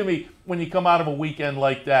 and just give me, when you come out of a weekend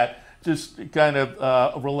like that, just kind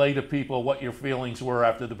of relay to people what your feelings were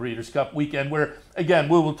after the Breeders' Cup weekend, where, again,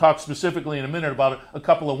 we will talk specifically in a minute about a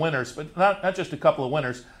couple of winners, but not just a couple of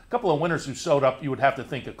winners. A couple of winners who showed up, you would have to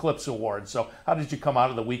think Eclipse Award. So how did you come out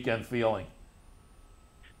of the weekend feeling?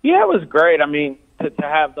 Yeah, it was great. I mean, to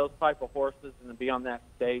have those type of horses and to be on that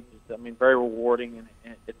stage is, very rewarding,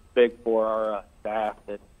 and it's big for our staff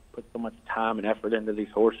that put so much time and effort into these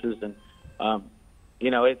horses. And,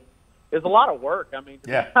 it's a lot of work. To be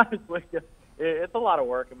honest with you, it's a lot of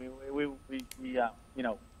work. We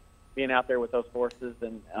being out there with those horses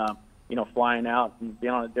and, flying out and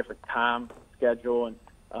being on a different time schedule. And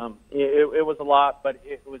it was a lot, but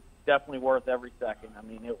it was definitely worth every second.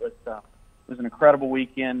 It was an incredible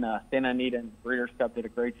weekend. Santa Anita and Breeders' Cup did a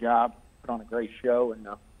great job, put on a great show, and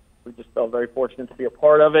we just felt very fortunate to be a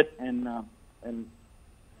part of it. And as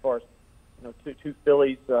far as, two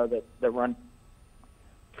fillies that run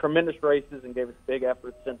tremendous races and gave us big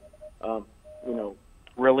efforts, and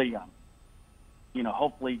really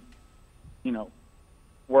hopefully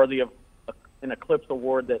worthy of an Eclipse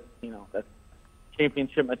Award that that's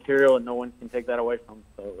championship material, and no one can take that away from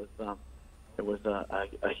them. So it was a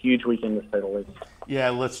huge weekend, to say the least. Yeah,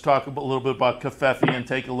 let's talk a little bit about Covfefe and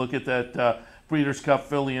take a look at that Breeders' Cup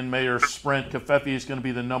filly and Mayor Sprint. Covfefe is going to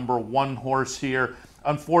be the number 1 horse here.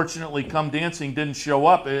 Unfortunately, Come Dancing didn't show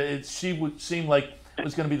up. She would seem like it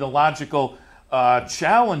was going to be the logical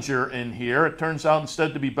challenger in here. It turns out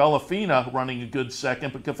instead to be Bellafina running a good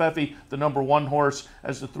second, but Covfefe, the number 1 horse,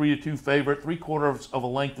 as the 3-2 favorite, 3/4 of a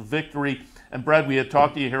length victory. And Brad, we had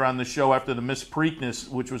talked to you here on the show after the Miss Preakness,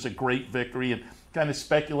 which was a great victory, and kind of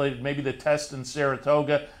speculated maybe the test in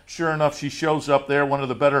Saratoga. Sure enough, she shows up there, one of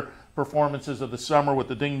the better performances of the summer with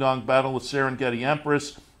the Ding Dong Battle with Serengeti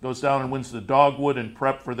Empress. Goes down and wins the Dogwood in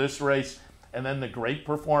prep for this race. And then the great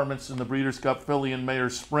performance in the Breeders' Cup Filly and Mare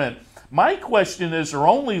Sprint. My question is, her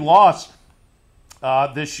only loss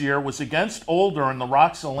this year was against Older in the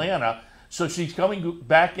Roxalana. So she's coming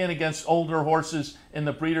back in against older horses in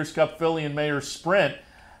the Breeders' Cup Filly and Mare Sprint.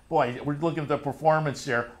 Boy, we're looking at the performance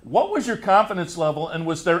there. What was your confidence level, and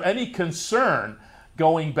was there any concern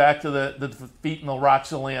going back to the defeat in the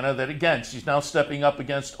Roxalana that, again, she's now stepping up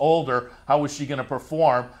against Older? How was she going to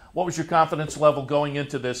perform? What was your confidence level going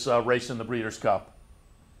into this race in the Breeders' Cup?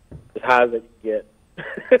 As high as it can get.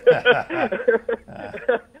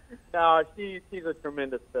 No, she's a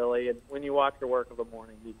tremendous filly, and when you watch her work of the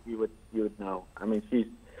morning, you would know. I mean,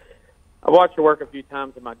 I watched her work a few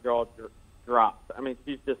times, and my jaw drops. I mean,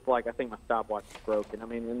 she's just like, I think my stopwatch is broken. I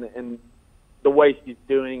mean, and the way she's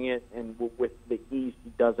doing it and with the ease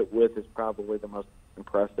she does it with is probably the most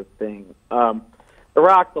impressive thing. The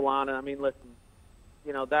Roxalana, I mean, listen,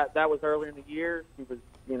 you know, that was earlier in the year. She was,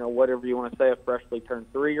 you know, whatever you want to say, a freshly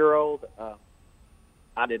turned 3-year-old.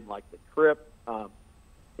 I didn't like the trip.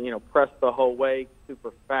 You know, pressed the whole way,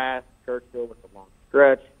 super fast. Churchill with a long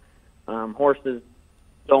stretch. Horses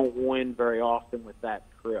don't win very often with that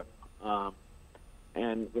trip.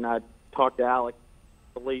 And, you know, I talked to Alex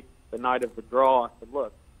Philippe the night of the draw. I said,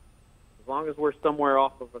 look, as long as we're somewhere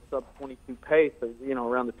off of a sub-22 pace, or, you know,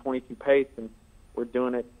 around the 22 pace, and we're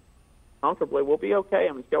doing it comfortably, we'll be okay.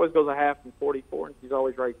 I mean, she always goes a half in 44, and she's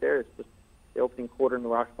always right there. It's just the opening quarter in the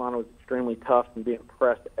Roxalana was extremely tough and being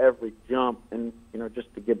pressed every jump, and, you know,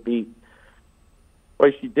 just to get beat the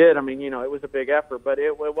way she did, I mean, you know, it was a big effort, but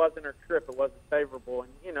it wasn't her trip. It wasn't favorable.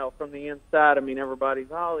 And, you know, from the inside, I mean, everybody's,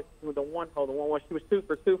 the one hole, she was 2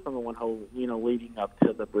 for 2 from the one hole, you know, leading up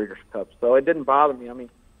to the Breeders' Cup. So it didn't bother me. I mean,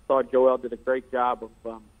 I thought Joelle did a great job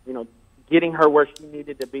of, you know, getting her where she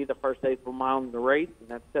needed to be the first 8 mile in the race, and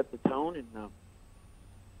that set the tone. And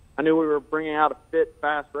I knew we were bringing out a fit,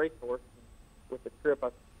 fast racehorse. With the trip, I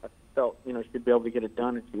felt, you know, she'd be able to get it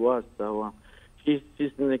done, and she was. So she's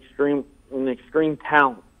an extreme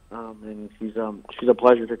talent, and she's a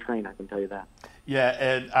pleasure to train. I can tell you that. Yeah,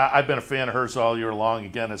 and I've been a fan of hers all year long.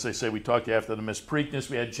 Again, as I say, we talked after the Miss Preakness.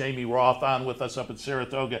 We had Jamie Roth on with us up at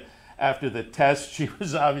Saratoga after the test. She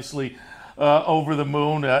was obviously over the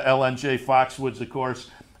moon. LNJ Foxwoods, of course.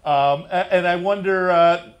 And I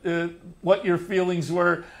wonder what your feelings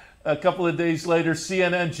were a couple of days later.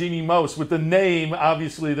 CNN Jeannie Most, with the name,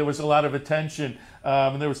 obviously there was a lot of attention.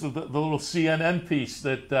 And there was the little CNN piece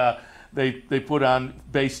that they put on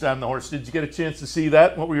based on the horse. Did you get a chance to see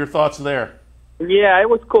that? What were your thoughts there? Yeah, it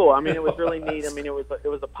was cool. I mean, it was really neat. I mean, it was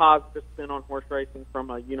a positive spin on horse racing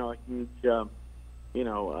from a huge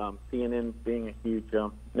CNN being a huge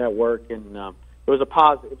network, and it was a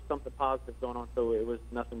positive, something positive going on. So it was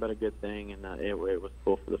nothing but a good thing, and it was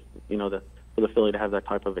cool for the filly to have that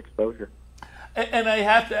type of exposure. And I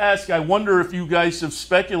have to ask, I wonder if you guys have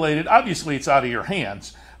speculated. Obviously, it's out of your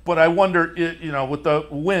hands, but I wonder, you know, with the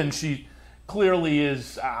win, she clearly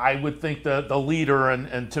is, I would think, the leader,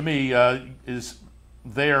 and to me is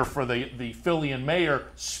there for the filly and mare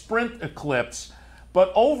sprint eclipse.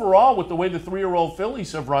 But overall, with the way the 3-year-old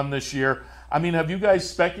fillies have run this year, I mean, have you guys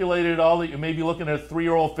speculated at all that you may be looking at a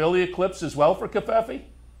 3-year-old filly eclipse as well for Covfefe?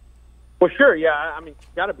 Well, sure, yeah. I mean, she's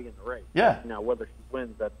got to be in the race. Yeah. Now, whether she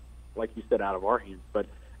wins, that's, like you said, out of our hands. But,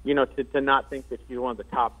 you know, to not think that she's one of the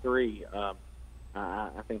top 3, I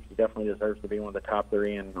think she definitely deserves to be one of the top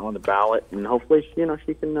 3 and on the ballot. And hopefully,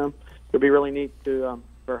 she can. It'll be really neat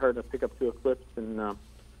for her to pick up 2 eclipse. And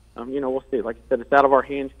we'll see. Like I said, it's out of our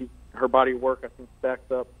hands. Her body of work, I think,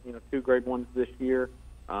 stacks up. 2 Grade 1s this year,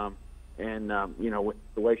 and with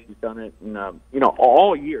the way she's done it, and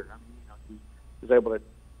all year. I mean, she was able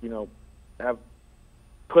to, have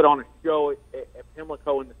put on a show at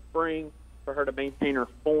Pimlico in the spring for her to maintain her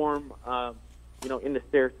form. Into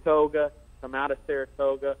Saratoga, come out of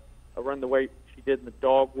Saratoga, run the way she did in the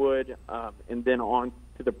Dogwood, and then on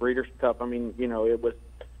to the Breeders' Cup. I mean, it was,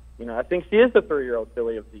 I think she is the 3-year-old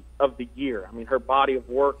filly of the year. I mean, her body of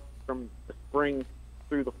work from the spring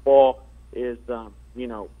through the fall is,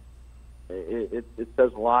 it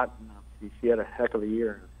says a lot. She had a heck of a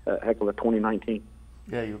year, a heck of a 2019.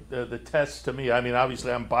 Yeah, the test to me, I mean,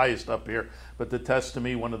 obviously I'm biased up here, but the test to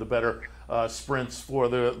me, one of the better sprints for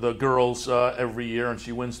the girls every year, and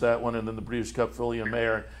she wins that one, and then the Breeders' Cup Filly and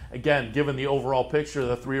Mare. Again, given the overall picture of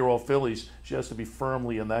the 3-year-old fillies, she has to be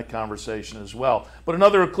firmly in that conversation as well. But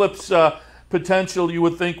another Eclipse potential you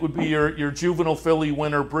would think would be your juvenile filly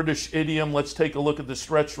winner, British Idiom. Let's take a look at the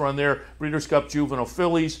stretch run there. Breeders' Cup Juvenile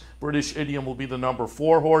Fillies. British Idiom will be the number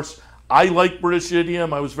 4 horse. I like British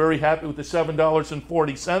Idiom. I was very happy with the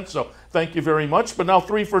 $7.40, so thank you very much. But now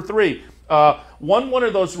 3 for 3. Won one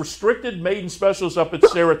of those restricted maiden specials up at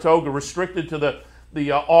Saratoga, restricted to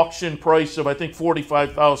the auction price of, I think,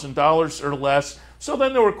 $45,000 or less. So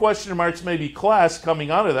then there were question marks, maybe class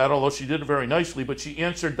coming out of that, although she did it very nicely. But she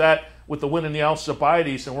answered that with the win in the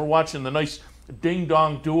Alcibiades, and we're watching the nice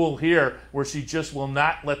ding-dong duel here where she just will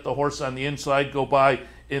not let the horse on the inside go by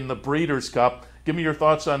in the Breeders' Cup. Give me your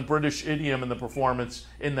thoughts on British Idiom and the performance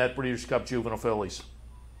in that Breeders' Cup Juvenile Fillies.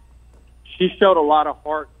 She showed a lot of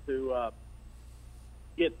heart to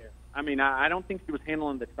get there. I mean, I don't think she was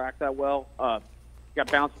handling the track that well.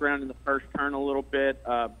 Got bounced around in the first turn a little bit.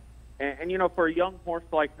 And, you know, for a young horse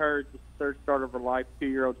like her, just third start of her life,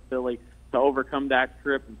 2-year-old filly, to overcome that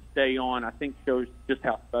trip and stay on, I think shows just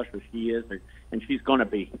how special she is, and she's going to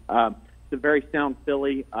be. It's a very sound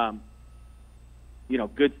filly, you know,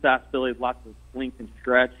 good size filly, lots of length and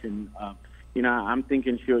stretch, and, you know, I'm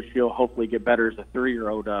thinking she'll hopefully get better as a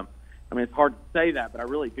 3-year-old. I mean, it's hard to say that, but I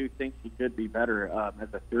really do think she could be better as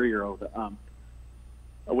a 3-year-old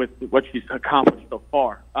with what she's accomplished so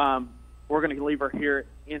far. We're going to leave her here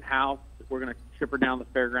in-house. We're going to ship her down to the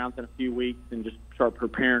fairgrounds in a few weeks and just start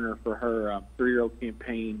preparing her for her 3-year-old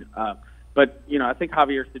campaign. But, you know, I think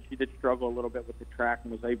Javier said she did struggle a little bit with the track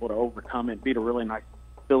and was able to overcome it, beat a really nice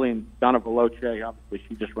filly in Donna Veloce. Obviously,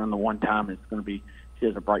 she just ran the one time, and she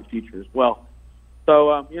has a bright future as well.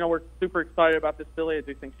 So, you know, we're super excited about this filly. I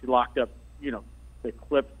do think she locked up, you know, the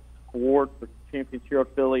Eclipse Award for Champion 2-year-old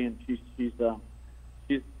filly, and she's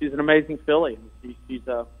an amazing filly.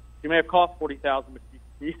 She may have cost $40,000, but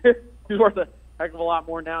she's worth a heck of a lot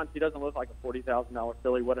more now, and she doesn't look like a $40,000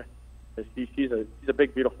 filly. She's a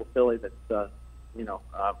big, beautiful filly that's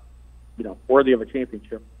worthy of a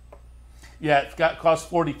championship. Yeah, it cost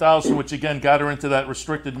 $40,000, which again got her into that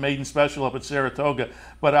restricted maiden special up at Saratoga.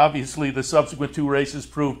 But obviously, the subsequent 2 races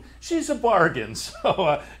proved she's a bargain.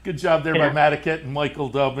 So good job there by Mataket and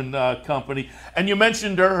Michael Dubb and company. And you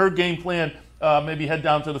mentioned her game plan. Maybe head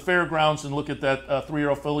down to the fairgrounds and look at that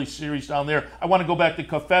 3-year-old filly series down there. I want to go back to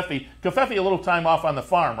Covfefe. Covfefe, a little time off on the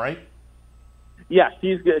farm, right? Yeah,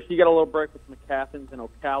 she got a little break with McCathins and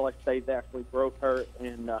Ocala. They actually broke her,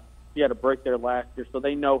 and she had a break there last year, so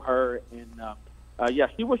they know her. And yeah,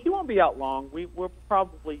 she won't be out long. We'll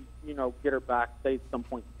probably get her back, say, at some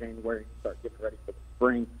point in January and start getting ready for the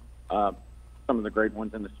spring. Some of the grade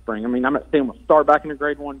ones in the spring. I mean, I'm not saying we'll start back in the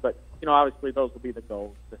grade one, but obviously those will be the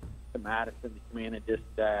goals. The Madison, the Humana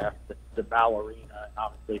Distaff, the Ballerina, and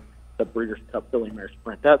obviously the Breeders' Cup Filly Mare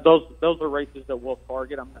Sprint. Those are races that we'll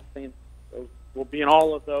target. I'm not saying those will be in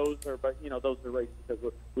all of those, but those are races that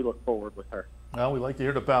we look forward with her. Well, we like to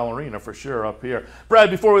hear the Ballerina for sure up here. Brad,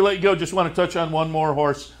 before we let you go, just want to touch on one more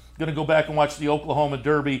horse. Going to go back and watch the Oklahoma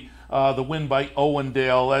Derby, the win by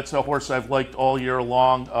Owendale. That's a horse I've liked all year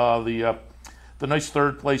long. The nice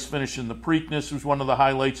third-place finish in the Preakness was one of the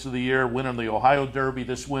highlights of the year. Win in the Ohio Derby,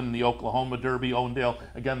 this win in the Oklahoma Derby. Owendale,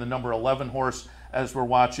 again, the number 11 horse as we're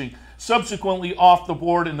watching. Subsequently off the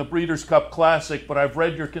board in the Breeders' Cup Classic, but I've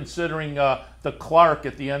read you're considering the Clark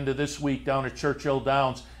at the end of this week down at Churchill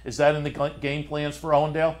Downs. Is that in the game plans for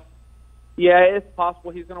Owendale? Yeah, it's possible.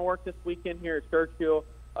 He's going to work this weekend here at Churchill.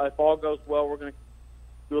 If all goes well, we're going to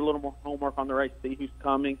do a little more homework on the race, see who's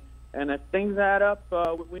coming. And if things add up,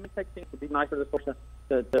 we may take things. It'd be nice for this horse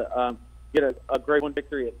to get a grade 1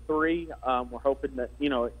 victory at 3. We're hoping that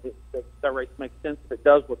that race makes sense. If it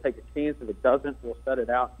does, we'll take a chance. If it doesn't, we'll set it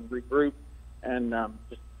out and regroup and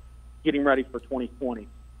just getting ready for 2020.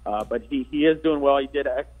 But he is doing well. He did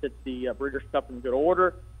exit the Breeders' Cup in good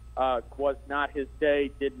order. Was not his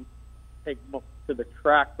day. Didn't take to the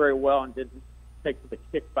track very well and didn't take to the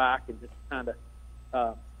kickback and just kind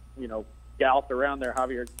of galloped around there.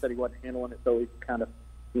 Javier said he wasn't handling it, so he kind of,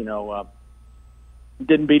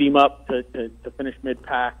 didn't beat him up to finish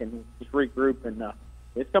mid-pack and just regroup. And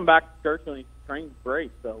he's come back to Churchill and he's trained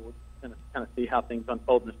great. So we're going to kind of see how things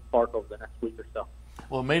unfold in this park over the next week or so.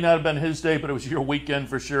 Well, it may not have been his day, but it was your weekend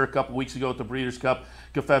for sure. A couple weeks ago at the Breeders' Cup,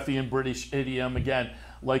 Covfefe and British Idiom, again,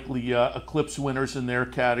 likely Eclipse winners in their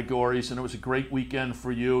categories, and it was a great weekend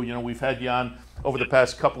for you. We've had you on over the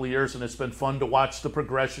past couple of years, and it's been fun to watch the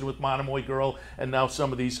progression with Monomoy Girl and now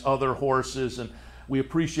some of these other horses. And we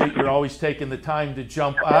appreciate you're always taking the time to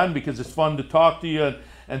jump on because it's fun to talk to you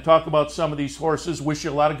and talk about some of these horses. Wish you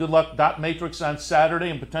a lot of good luck. Dot Matrix on Saturday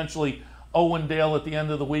and potentially Owendale at the end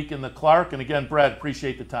of the week in the Clark. And again, Brad,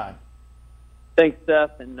 appreciate the time. Thanks,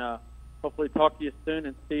 Seth, and hopefully talk to you soon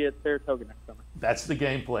and see you at Saratoga next summer. That's the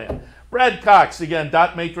game plan. Brad Cox, again,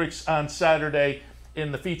 Dot Matrix on Saturday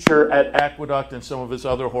in the feature at Aqueduct and some of his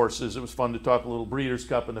other horses. It was fun to talk a little Breeders'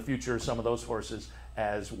 Cup in the future of some of those horses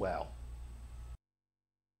as well.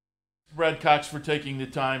 Brad Cox for taking the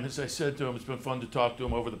time. As I said to him, it's been fun to talk to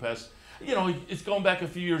him over the past, it's going back a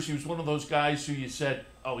few years. He was one of those guys who you said,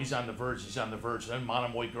 oh, he's on the verge, he's on the verge. Then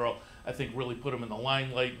Monomoy Girl, I think, really put him in the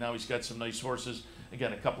limelight. Now he's got some nice horses.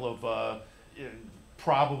 Again, a couple of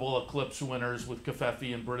probable Eclipse winners with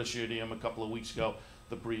Covfefe and British Idiom a couple of weeks ago,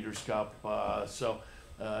 the Breeders' Cup. So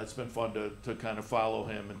it's been fun to kind of follow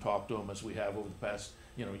him and talk to him as we have over the past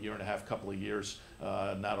year and a half, couple of years,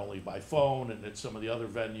 not only by phone and at some of the other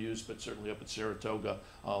venues, but certainly up at Saratoga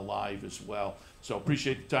live as well. So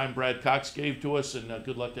appreciate the time Brad Cox gave to us, and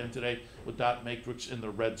good luck to him today with Dot Matrix in the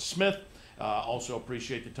Red Smith. Also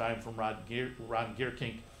appreciate the time from Ron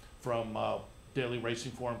Gierkink from Daily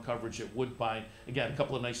Racing Forum coverage at Woodbine. Again, a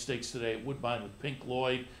couple of nice stakes today at Woodbine with Pink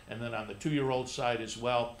Lloyd, and then on the 2-year-old side as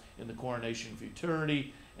well in the Coronation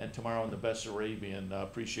Futurity, and tomorrow in the Best Arabian.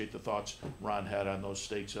 Appreciate the thoughts Ron had on those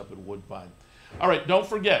stakes up at Woodbine. All right, don't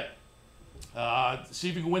forget, see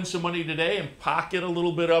if you can win some money today and pocket a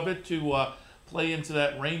little bit of it to play into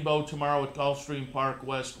that rainbow tomorrow at Gulfstream Park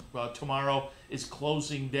West. Tomorrow is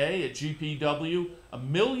closing day at GPW. $1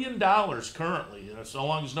 million currently. So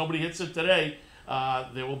long as nobody hits it today,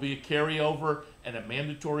 there will be a carryover and a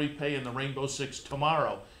mandatory pay in the Rainbow Six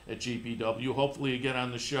tomorrow at GPW. Hopefully again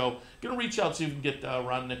on the show. Going to reach out, see if we can get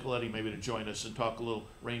Ron Nicoletti maybe to join us and talk a little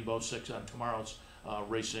Rainbow Six on tomorrow's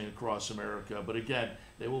Racing Across America. But again,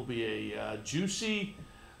 there will be a juicy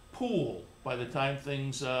pool by the time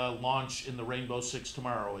things launch in the Rainbow Six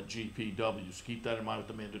tomorrow at GPW. So keep that in mind with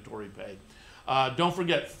the mandatory pay. Don't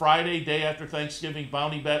forget, Friday, day after Thanksgiving,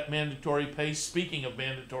 Bounty Bet mandatory pay. Speaking of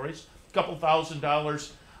mandatories, a couple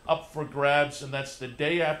 $1,000 up for grabs, and that's the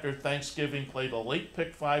day after Thanksgiving. Play the late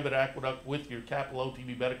pick 5 at Aqueduct with your Capital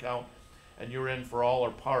OTB bet account, and you're in for all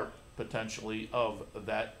or part, potentially, of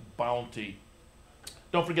that bounty.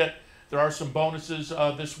 Don't forget, there are some bonuses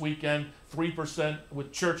this weekend. 3%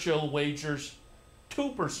 with Churchill wagers,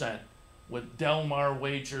 2% with Delmar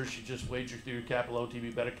wagers. You just wager through your Capital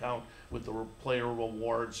OTB bet account with the player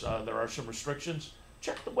rewards. There are some restrictions.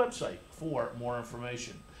 Check the website for more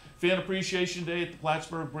information. Fan Appreciation Day at the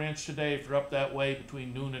Plattsburgh branch today. If you're up that way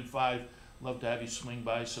between noon and 5, love to have you swing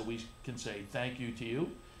by so we can say thank you to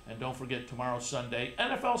you. And don't forget, tomorrow Sunday,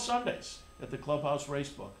 NFL Sundays at the Clubhouse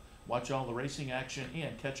Racebook. Watch all the racing action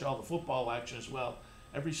and catch all the football action as well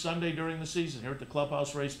every Sunday during the season here at the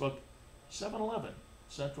Clubhouse Racebook, 711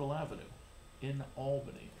 Central Avenue in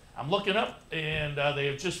Albany. I'm looking up, and they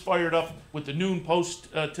have just fired up with the noon post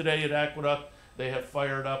today at Aqueduct. They have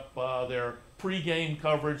fired up their pregame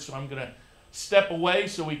coverage, so I'm going to step away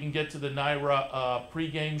so we can get to the NYRA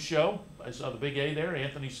pregame show. I saw the big A there,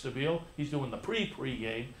 Anthony Stabile. He's doing the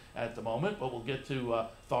pregame at the moment, but we'll get to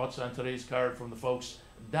thoughts on today's card from the folks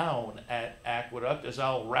down at Aqueduct as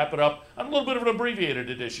I'll wrap it up on a little bit of an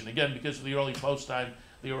abbreviated edition, again, because of the early post time,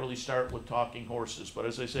 the early start with Talking Horses. But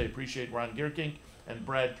as I say, appreciate Ron Gierkink and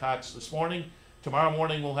Brad Cox this morning. Tomorrow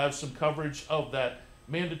morning we'll have some coverage of that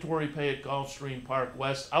mandatory pay at Gulfstream Park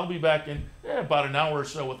West. I'll be back in about an hour or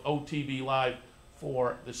so with OTB Live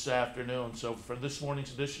for this afternoon. So for this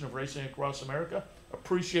morning's edition of Racing Across America,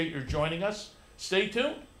 appreciate your joining us. Stay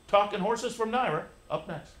tuned. Talking Horses from NYRA up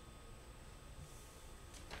next.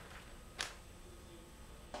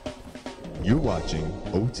 You're watching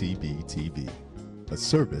OTB TV, a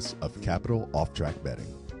service of Capital Offtrack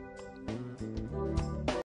Betting.